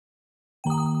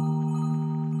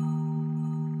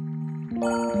I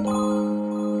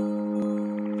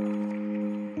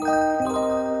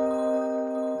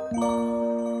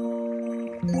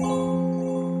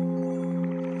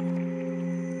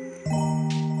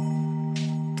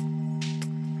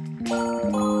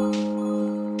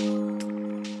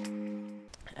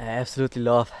absolutely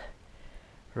love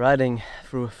riding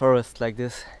through a forest like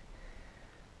this.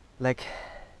 Like,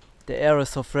 the air is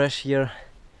so fresh here,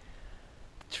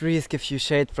 trees give you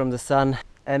shade from the sun,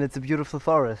 and it's a beautiful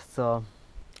forest. So,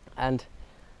 and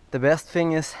the best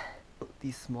thing is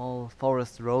these small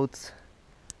forest roads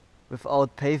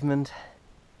without pavement.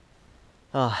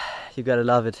 Oh, you gotta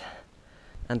love it.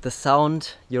 And the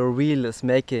sound your wheel is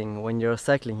making when you're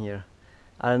cycling here.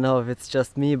 I don't know if it's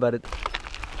just me, but it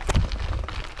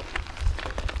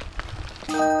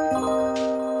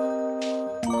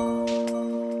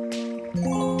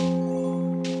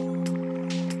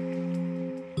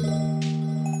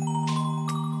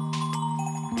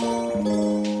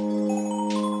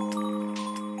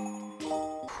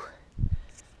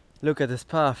look at this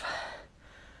path.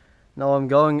 Now I'm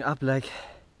going up like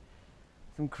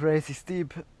some crazy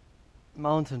steep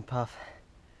mountain path.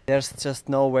 There's just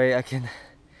no way I can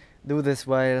do this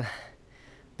while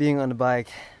being on a bike.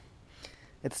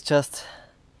 It's just,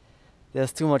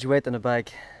 there's too much weight on the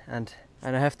bike, and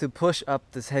I have to push up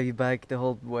this heavy bike the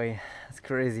whole way. It's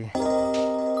crazy.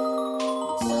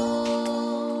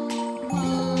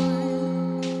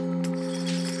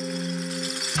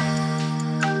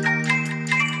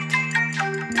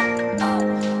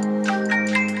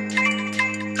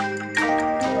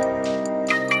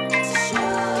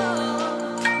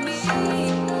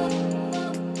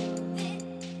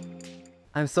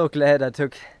 I'm so glad I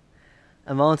took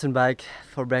a mountain bike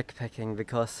for backpacking,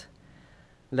 because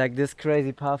like this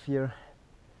crazy path here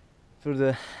through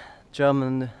the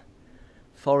German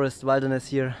forest wilderness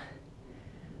here,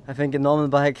 I think a normal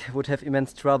bike would have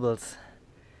immense troubles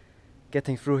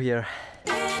getting through here.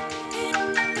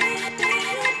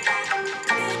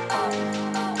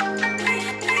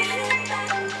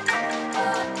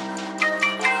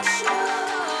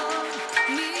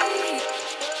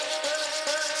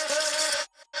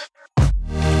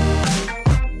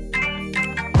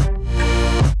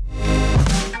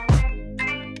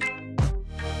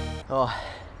 Oh,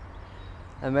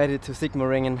 I made it to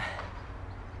Sigmaringen,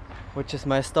 which is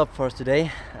my stop for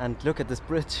today, and look at this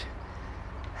bridge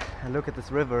and look at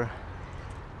this river.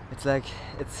 It's like,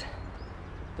 it's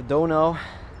the Donau.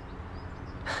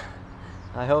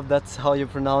 I hope that's how you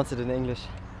pronounce it in English,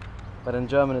 but in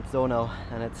German it's Donau,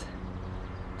 and it's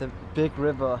the big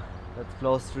river that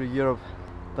flows through Europe.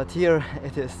 But here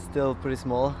it is still pretty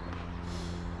small,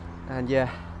 and yeah,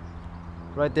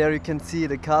 right there you can see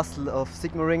the castle of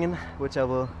Sigmaringen, which I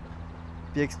will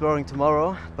be exploring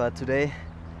tomorrow, but today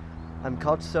I'm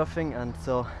couch surfing, and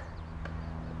so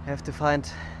I have to find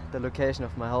the location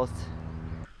of my house.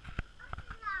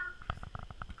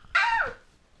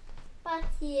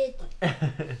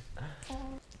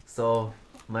 So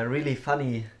my really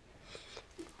funny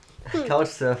couch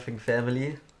surfing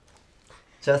family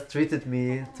just treated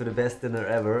me to the best dinner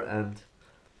ever, and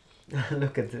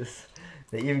look at this.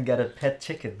 They even got a pet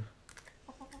chicken.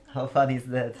 How funny is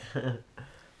that?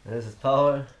 This is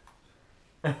Power.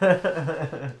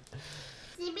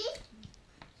 Sibi,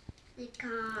 sie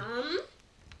kam.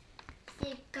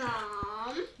 Sie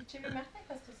kam.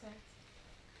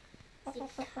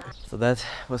 So that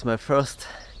was my first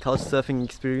couch surfing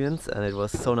experience, and it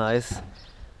was so nice,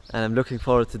 and I'm looking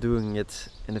forward to doing it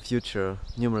in the future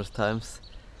numerous times.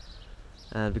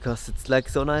 And because it's like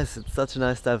so nice, it's such a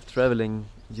nice type of traveling.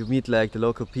 You meet like the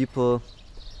local people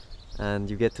and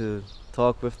you get to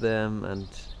talk with them and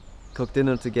cook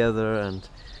dinner together, and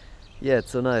yeah,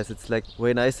 it's so nice. It's like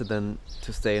way nicer than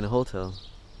to stay in a hotel.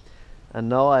 And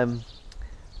now I'm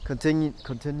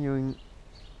continuing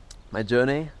my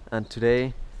journey, and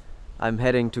today I'm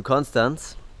heading to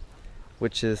Konstanz,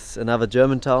 which is another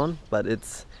German town, but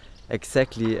it's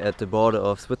exactly at the border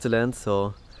of Switzerland,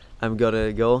 so I'm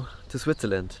gonna go to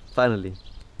Switzerland, finally.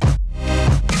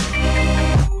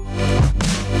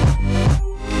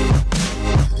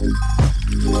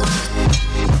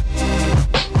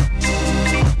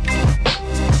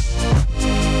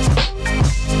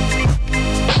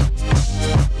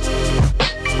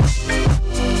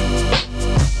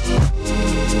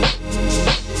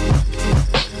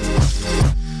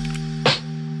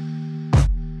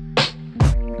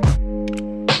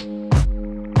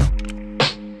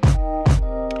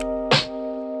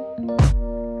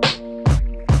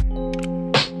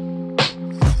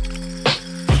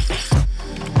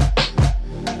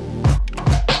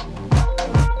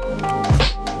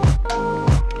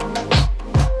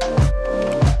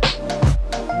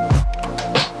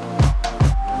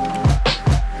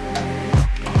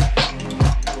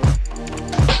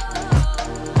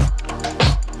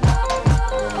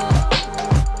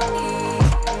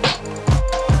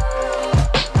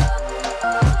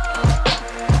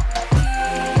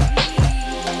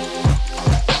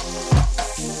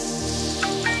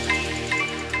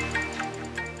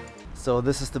 So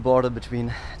this is the border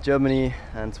between Germany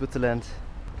and Switzerland.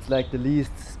 It's like the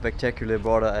least spectacular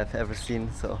border I've ever seen,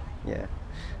 so yeah,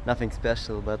 nothing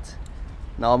special, but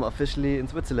now I'm officially in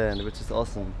Switzerland, which is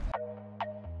awesome.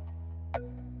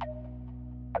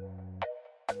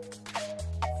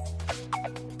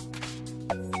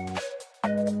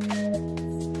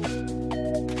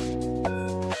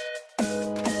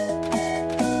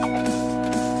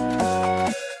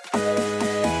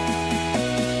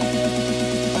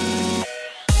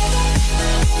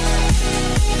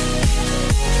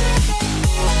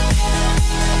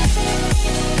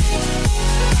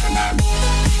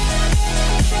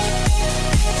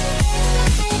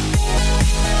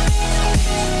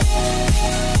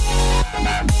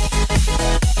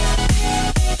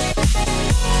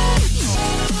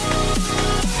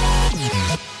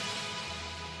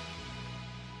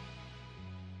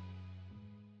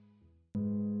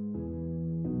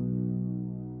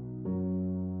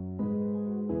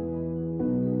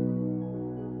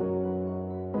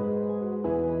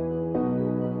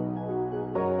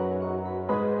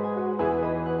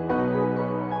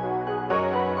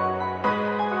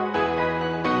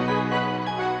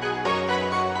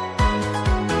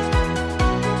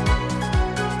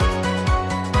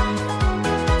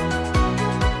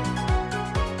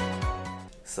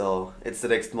 So it's the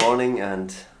next morning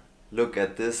and look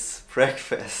at this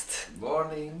breakfast.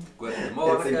 Morning, good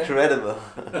morning. It's incredible.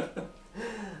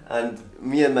 And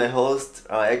me and my host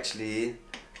are actually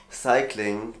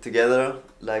cycling together,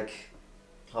 like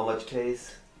how much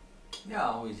K's?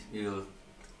 Yeah, we'll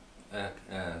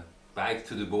bike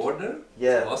to the border,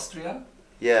 Yeah. to Austria.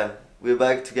 Yeah, we'll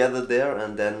bike together there,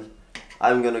 and then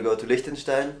I'm gonna go to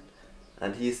Liechtenstein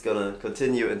and he's gonna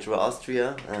continue into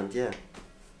Austria, and yeah,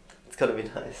 it's gonna be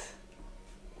nice.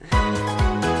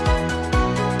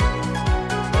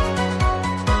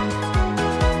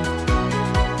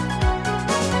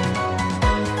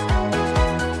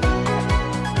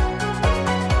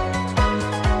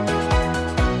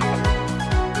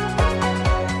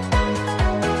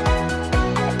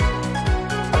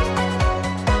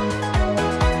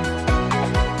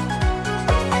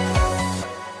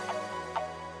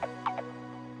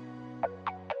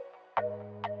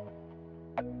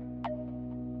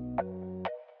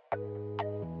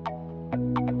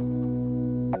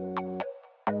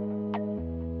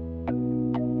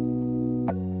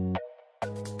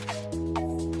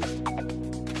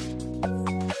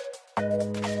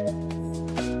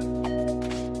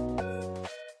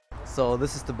 So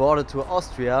this is the border to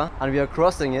Austria, and we are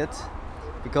crossing it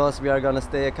because we are gonna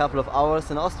stay a couple of hours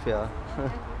in Austria.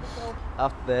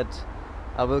 After that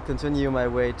I will continue my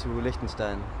way to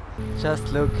Liechtenstein. Just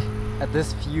look at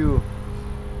this view.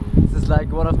 This is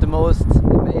like one of the most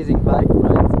amazing bike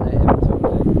rides I ever took.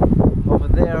 Like, over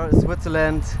there is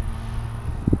Switzerland,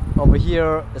 over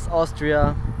here is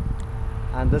Austria,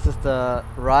 and this is the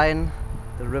Rhine,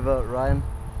 the river Rhine.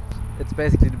 It's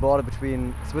basically the border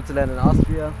between Switzerland and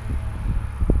Austria.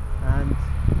 And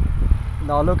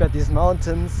now look at these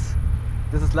mountains.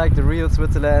 This is like the real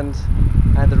Switzerland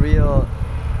and the real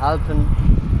Alpen.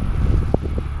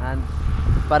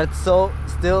 But it's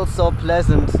still so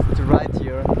pleasant to ride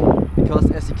here, because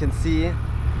as you can see,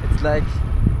 it's like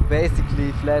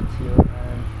basically flat here,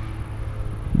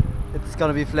 and it's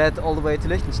gonna be flat all the way to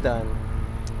Liechtenstein.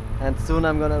 And soon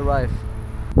I'm gonna arrive.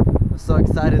 I'm so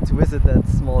excited to visit that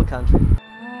small country.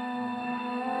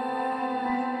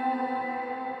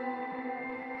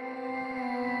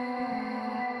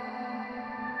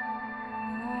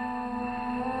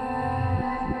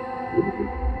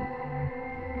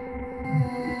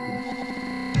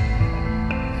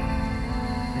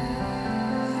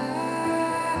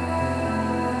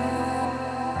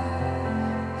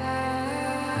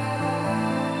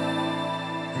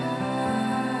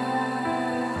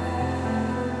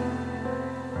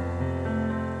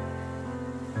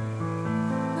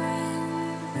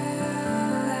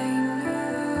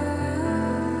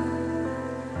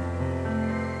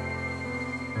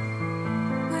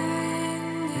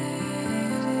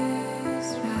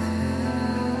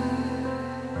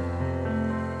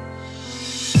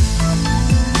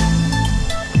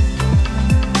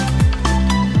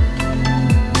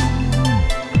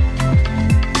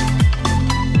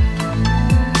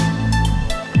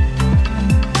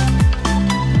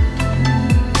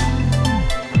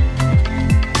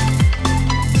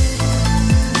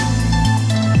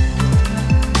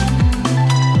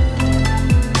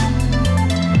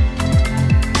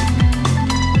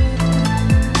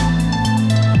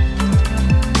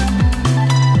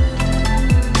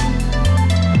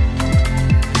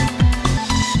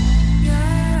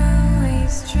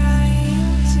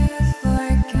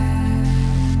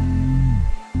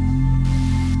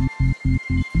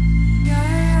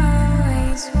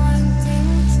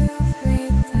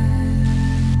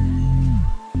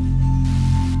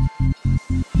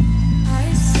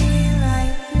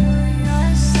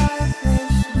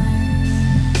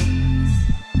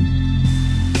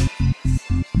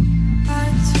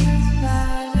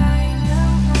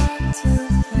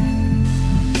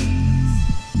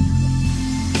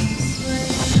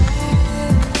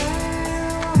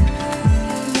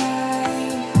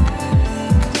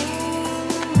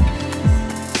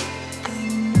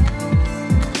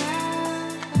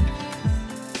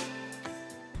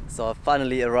 So I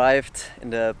finally arrived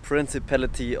in the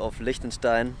Principality of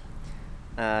Liechtenstein,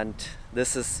 and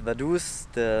this is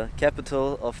Vaduz, the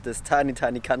capital of this tiny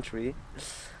country,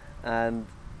 and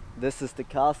this is the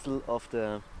castle of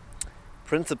the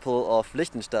Principal of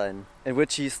Liechtenstein, in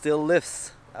which he still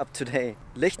lives up today.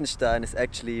 Liechtenstein is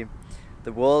actually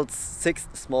the world's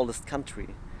 6th smallest country,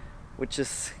 which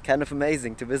is kind of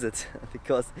amazing to visit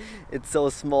because it's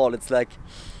so small. It's like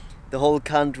the whole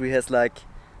country has like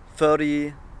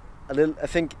I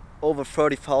think over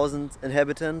 30,000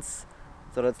 inhabitants,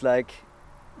 so that's like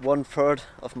 1/3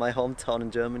 of my hometown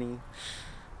in Germany.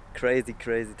 Crazy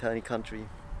tiny country.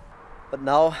 But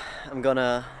now I'm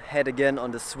gonna head again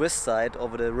on the Swiss side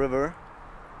over the river,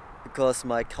 because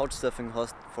my couchsurfing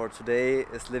host for today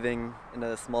is living in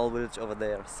a small village over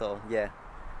there. So yeah,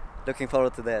 looking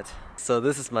forward to that. So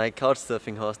this is my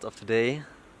couchsurfing host of today,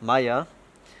 Maya,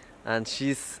 and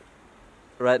she's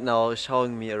right now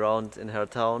showing me around in her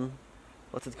town.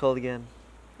 What's it called again?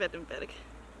 Werdenberg.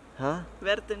 Huh?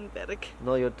 Werdenberg.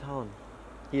 No, your town.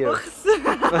 Here. Ochs.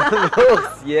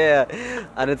 Ochs, yeah.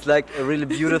 And it's like a really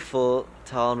beautiful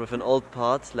town with an old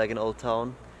part, like an old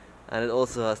town. And it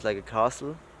also has like a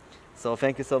castle. So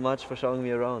thank you so much for showing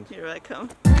me around. You're welcome.